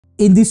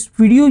In this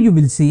video, you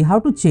will see how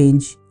to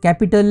change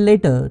capital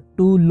letter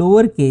to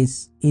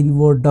lowercase in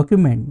Word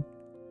document.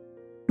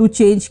 To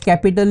change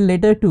capital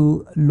letter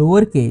to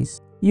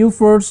lowercase, you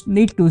first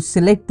need to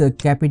select the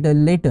capital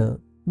letter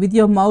with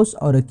your mouse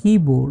or a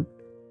keyboard.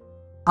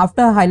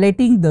 After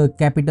highlighting the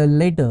capital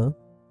letter,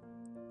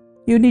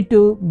 you need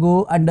to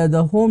go under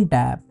the Home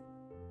tab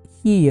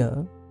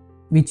here,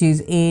 which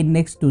is A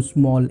next to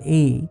small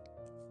a.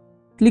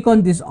 Click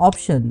on this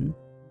option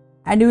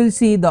and you will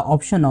see the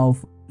option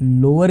of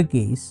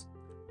lowercase.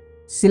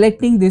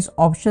 Selecting this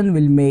option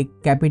will make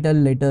capital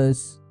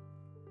letters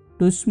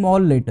to small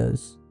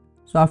letters.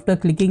 So after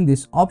clicking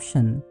this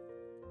option,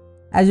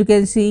 as you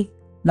can see,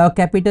 now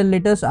capital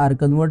letters are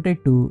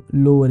converted to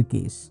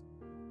lowercase.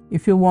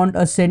 If you want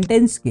a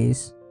sentence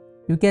case,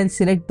 you can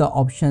select the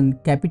option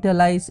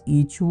capitalize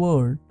each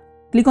word.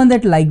 Click on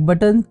that like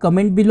button,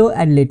 comment below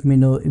and let me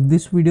know if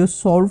this video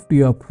solved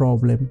your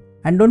problem.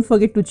 And don't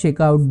forget to check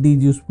out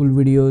these useful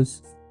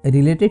videos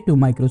related to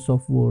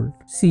Microsoft Word.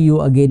 See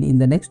you again in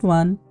the next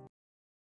one.